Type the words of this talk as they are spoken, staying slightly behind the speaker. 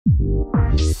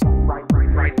Right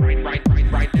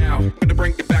now, I'm gonna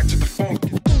bring it back to the funk.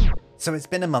 So it's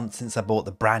been a month since I bought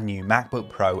the brand new MacBook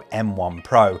Pro M1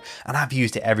 Pro, and I've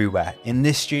used it everywhere. In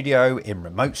this studio, in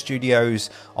remote studios,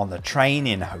 on the train,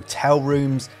 in hotel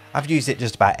rooms. I've used it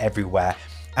just about everywhere.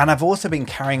 And I've also been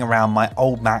carrying around my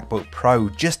old MacBook Pro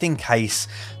just in case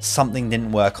something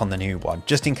didn't work on the new one,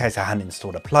 just in case I hadn't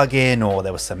installed a plugin or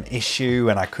there was some issue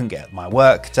and I couldn't get my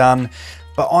work done.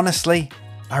 But honestly,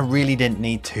 I really didn't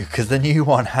need to, because the new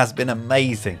one has been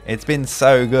amazing. It's been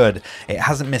so good. It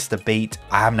hasn't missed a beat.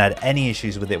 I haven't had any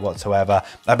issues with it whatsoever.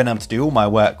 I've been able to do all my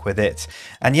work with it,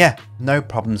 and yeah, no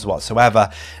problems whatsoever.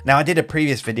 Now, I did a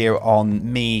previous video on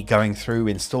me going through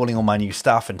installing all my new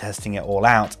stuff and testing it all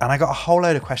out, and I got a whole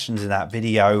load of questions in that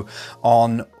video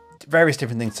on various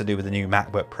different things to do with the new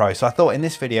MacBook Pro. So I thought in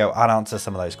this video I'd answer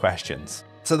some of those questions.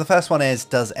 So the first one is,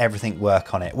 does everything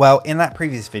work on it? Well, in that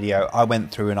previous video, I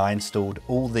went through and I installed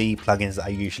all the plugins that I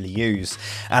usually use.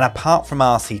 And apart from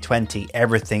RC20,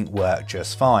 everything worked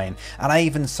just fine. And I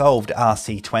even solved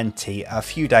RC20 a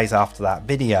few days after that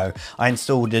video. I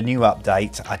installed a new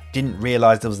update. I didn't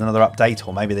realize there was another update,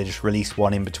 or maybe they just released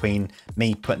one in between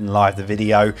me putting live the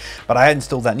video. But I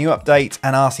installed that new update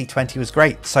and RC20 was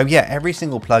great. So yeah, every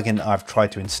single plugin I've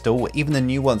tried to install, even the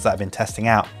new ones that I've been testing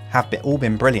out, have all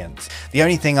been brilliant. The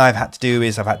only thing I've had to do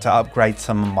is I've had to upgrade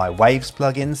some of my Waves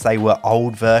plugins. They were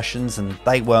old versions and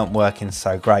they weren't working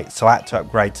so great, so I had to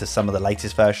upgrade to some of the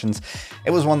latest versions.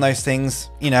 It was one of those things,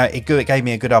 you know, it gave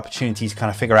me a good opportunity to kind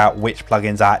of figure out which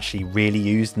plugins I actually really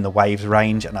used in the Waves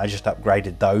range, and I just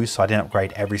upgraded those, so I didn't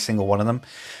upgrade every single one of them.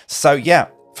 So yeah,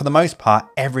 for the most part,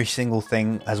 every single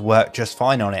thing has worked just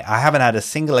fine on it. I haven't had a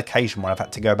single occasion where I've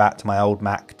had to go back to my old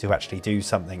Mac to actually do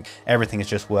something. Everything has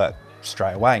just worked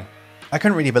straight away. I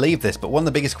couldn't really believe this, but one of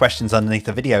the biggest questions underneath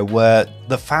the video were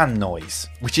the fan noise,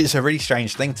 which is a really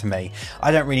strange thing to me.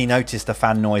 I don't really notice the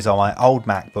fan noise on my old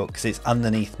MacBook because it's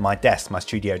underneath my desk, my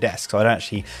studio desk, so I don't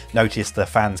actually notice the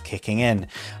fans kicking in.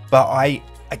 But I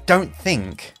don't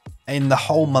think in the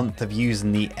whole month of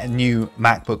using the new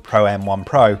MacBook Pro M1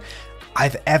 Pro,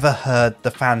 I've ever heard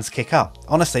the fans kick up.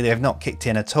 Honestly, they've not kicked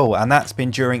in at all, and that's been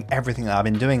during everything that I've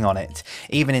been doing on it.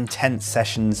 Even intense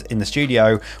sessions in the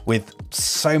studio with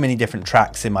so many different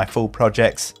tracks in my full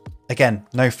projects. Again,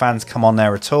 no fans come on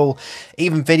there at all.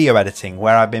 Even video editing,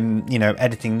 where I've been, you know,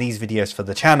 editing these videos for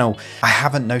the channel, I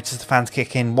haven't noticed the fans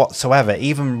kick in whatsoever.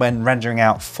 Even when rendering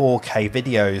out 4K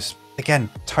videos, again,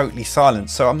 totally silent.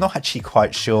 So I'm not actually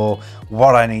quite sure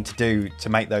what I need to do to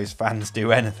make those fans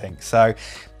do anything. So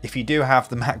if you do have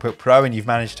the MacBook Pro and you've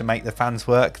managed to make the fans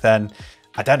work, then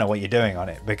I don't know what you're doing on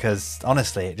it, because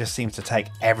honestly, it just seems to take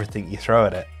everything you throw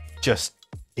at it just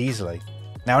easily.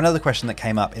 Now, another question that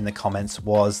came up in the comments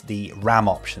was the RAM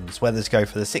options, whether to go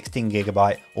for the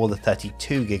 16GB or the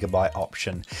 32GB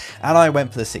option. And I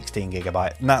went for the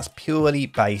 16GB, and that's purely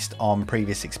based on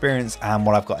previous experience and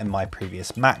what I've got in my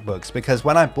previous MacBooks, because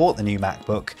when I bought the new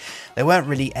MacBook, there weren't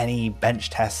really any bench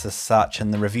tests as such,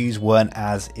 and the reviews weren't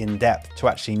as in-depth to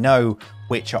actually know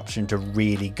which option to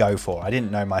really go for. I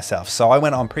didn't know myself, so I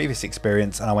went on previous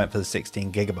experience and I went for the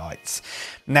 16GB.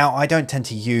 Now, I don't tend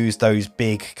to use those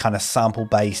big kind of sample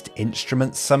based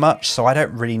instruments so much, so I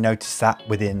don't really notice that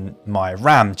within my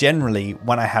RAM. Generally,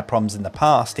 when I had problems in the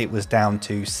past, it was down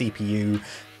to CPU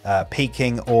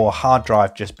peaking or hard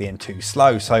drive just being too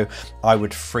slow. So I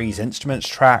would freeze instruments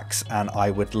tracks and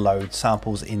I would load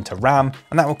samples into RAM,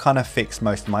 and that will kind of fix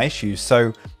most of my issues.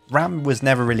 So RAM was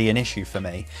never really an issue for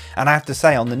me. And I have to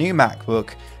say, on the new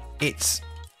MacBook, it's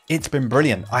been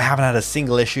brilliant. I haven't had a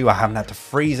single issue. I haven't had to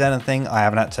freeze anything. I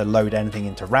haven't had to load anything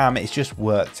into RAM. It's just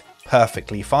worked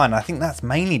perfectly fine. I think that's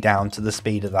mainly down to the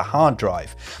speed of the hard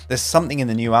drive. There's something in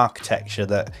the new architecture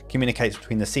that communicates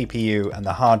between the CPU and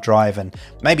the hard drive, and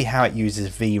maybe how it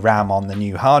uses VRAM on the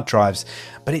new hard drives,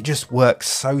 but it just works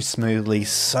so smoothly,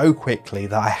 so quickly,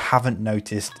 that I haven't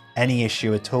noticed any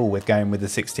issue at all with going with the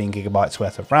 16GB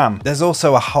worth of RAM. There's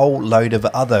also a whole load of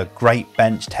other great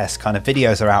bench test kind of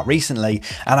videos are out recently,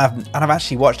 and I've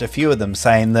actually watched a few of them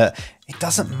saying that it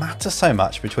doesn't matter so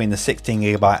much between the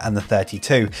 16GB and the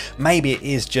 32. Maybe it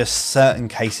is just certain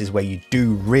cases where you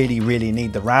do really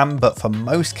need the RAM, but for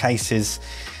most cases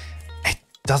it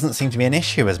doesn't seem to be an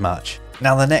issue as much.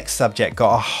 Now, the next subject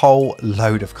got a whole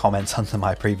load of comments under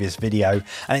my previous video,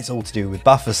 and it's all to do with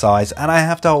buffer size, and I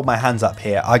have to hold my hands up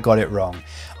here. I got it wrong.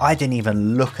 I didn't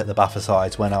even look at the buffer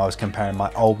size when I was comparing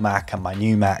my old Mac and my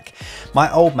new Mac.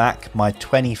 My old Mac, my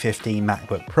 2015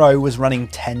 MacBook Pro, was running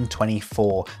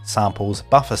 1024 samples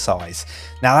buffer size.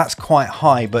 Now, that's quite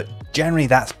high, but Generally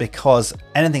that's because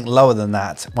anything lower than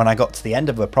that, when I got to the end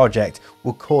of a project,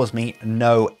 will cause me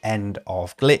no end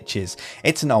of glitches.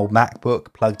 It's an old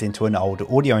MacBook plugged into an old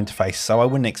audio interface, so I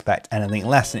wouldn't expect anything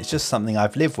less, and it's just something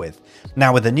I've lived with.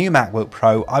 Now with the new MacBook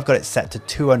Pro, I've got it set to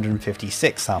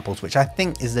 256 samples, which I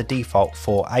think is the default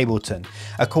for Ableton.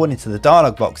 According to the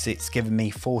dialog box, it's given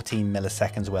me 14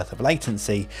 milliseconds worth of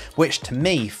latency, which to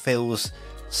me feels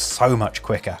so much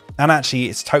quicker, and actually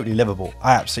it's totally livable.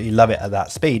 I absolutely love it at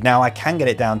that speed. Now I can get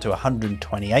it down to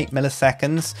 128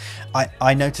 milliseconds.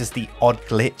 I noticed the odd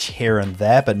glitch here and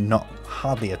there, but not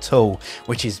hardly at all,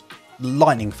 which is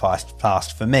lightning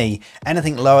fast for me.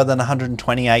 Anything lower than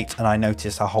 128 and I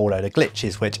notice a whole load of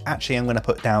glitches, which actually I'm going to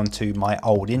put down to my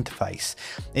old interface.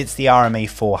 It's the RME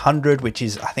 400, which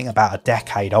is I think about a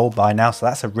decade old by now, so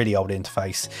that's a really old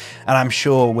interface, and I'm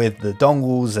sure with the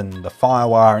dongles and the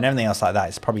Firewire and everything else like that,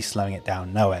 it's probably slowing it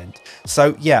down no end.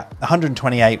 So yeah,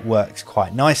 128 works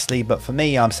quite nicely, but for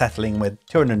me I'm settling with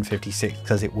 256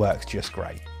 because it works just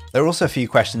great. There are also a few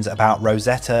questions about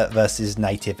Rosetta versus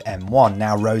native M1.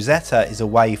 Now Rosetta is a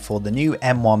way for the new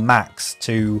M1 Macs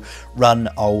to run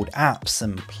old apps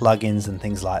and plugins and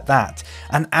things like that.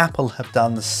 And Apple have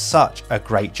done such a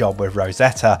great job with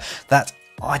Rosetta that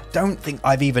I don't think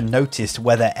I've even noticed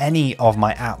whether any of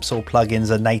my apps or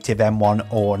plugins are native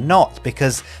M1 or not,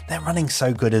 because they're running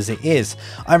so good as it is.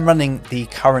 I'm running the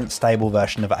current stable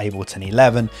version of Ableton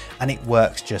 11 and it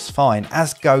works just fine,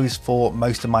 as goes for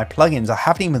most of my plugins. I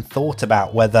haven't even thought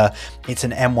about whether it's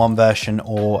an M1 version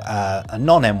or a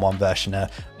non-M1 version,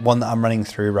 one that I'm running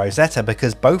through Rosetta,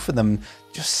 because both of them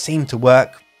just seem to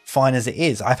work fine as it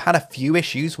is. I've had a few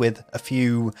issues with a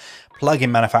few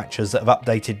plugin manufacturers that have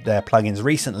updated their plugins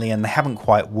recently and they haven't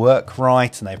quite worked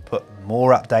right, and they've put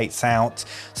more updates out,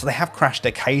 so they have crashed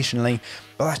occasionally,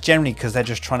 but that's generally because they're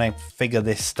just trying to figure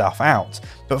this stuff out.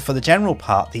 But for the general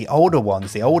part, the older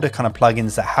ones, the older kind of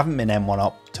plugins that haven't been M1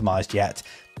 optimized yet,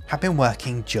 have been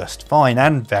working just fine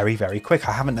and very, very quick.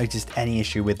 I haven't noticed any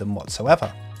issue with them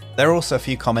whatsoever. There are also a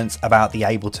few comments about the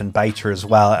Ableton beta as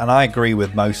well, and I agree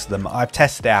with most of them. I've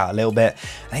tested it out a little bit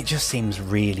and it just seems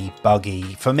really buggy.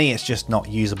 For me, it's just not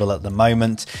usable at the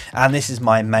moment, and this is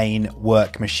my main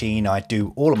work machine. I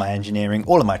do all of my engineering,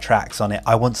 all of my tracks on it.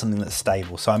 I want something that's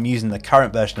stable, so I'm using the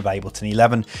current version of Ableton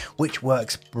 11, which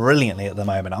works brilliantly at the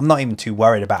moment. I'm not even too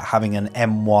worried about having an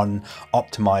M1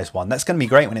 optimized one. That's going to be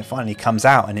great when it finally comes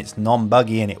out and it's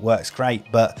non-buggy and it works great,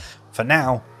 but for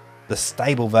now, the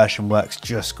stable version works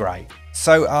just great.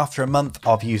 So after a month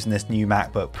of using this new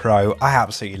MacBook Pro, I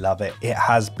absolutely love it. It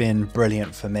has been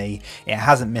brilliant for me. It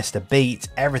hasn't missed a beat.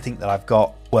 Everything that I've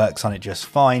got works on it just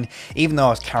fine. Even though I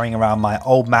was carrying around my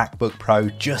old MacBook Pro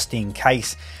just in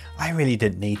case, I really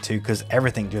didn't need to, because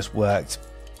everything just worked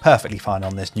perfectly fine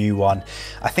on this new one.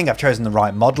 I think I've chosen the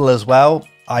right model as well.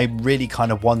 I really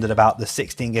kind of wondered about the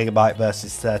 16GB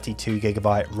versus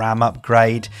 32GB RAM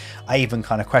upgrade. I even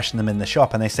kind of questioned them in the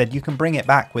shop and they said you can bring it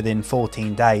back within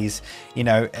 14 days. You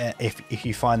know, if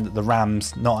you find that the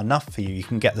RAM's not enough for you, you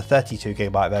can get the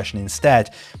 32GB version instead.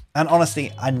 And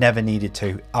honestly, I never needed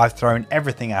to. I've thrown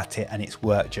everything at it and it's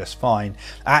worked just fine.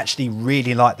 I actually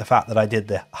really like the fact that I did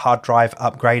the hard drive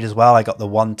upgrade as well. I got the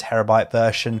 1TB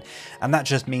version, and that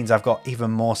just means I've got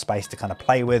even more space to kind of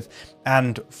play with.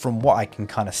 And from what I can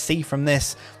kind of see from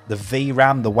this, the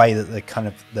VRAM, the way that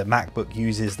the MacBook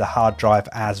uses the hard drive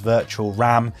as virtual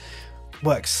RAM,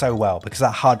 works so well because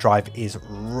that hard drive is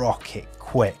rocket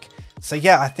quick. So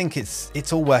yeah, I think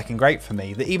it's all working great for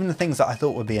me. Even the things that I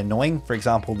thought would be annoying, for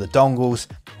example, the dongles,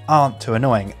 aren't too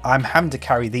annoying. I'm having to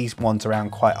carry these ones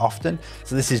around quite often.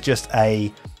 So this is just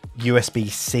a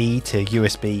USB-C to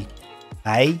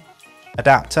USB-A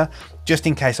adapter, just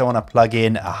in case I want to plug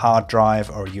in a hard drive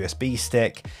or a USB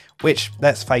stick, which,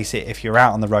 let's face it, if you're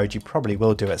out on the road, you probably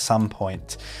will do at some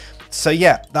point. So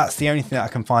yeah, that's the only thing that I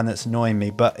can find that's annoying me,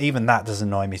 but even that doesn't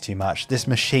annoy me too much. This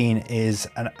machine is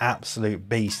an absolute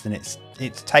beast and it's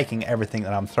taking everything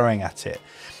that I'm throwing at it.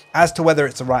 As to whether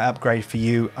it's the right upgrade for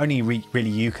you, only really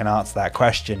you can answer that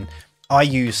question. I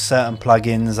use certain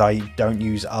plugins, I don't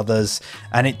use others,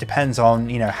 and it depends on,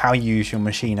 you know, how you use your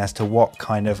machine as to what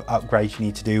kind of upgrade you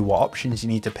need to do, what options you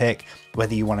need to pick,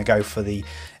 whether you want to go for the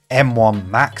M1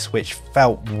 Max, which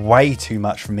felt way too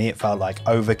much for me. It felt like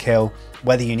overkill.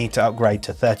 Whether you need to upgrade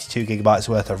to 32GB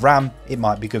worth of RAM, it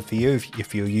might be good for you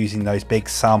if you're using those big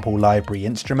sample library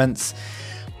instruments.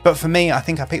 But for me, I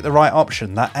think I picked the right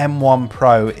option. That M1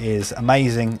 Pro is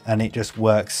amazing and it just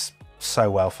works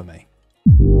so well for me.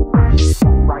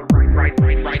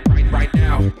 Right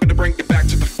now, I'm gonna bring it back.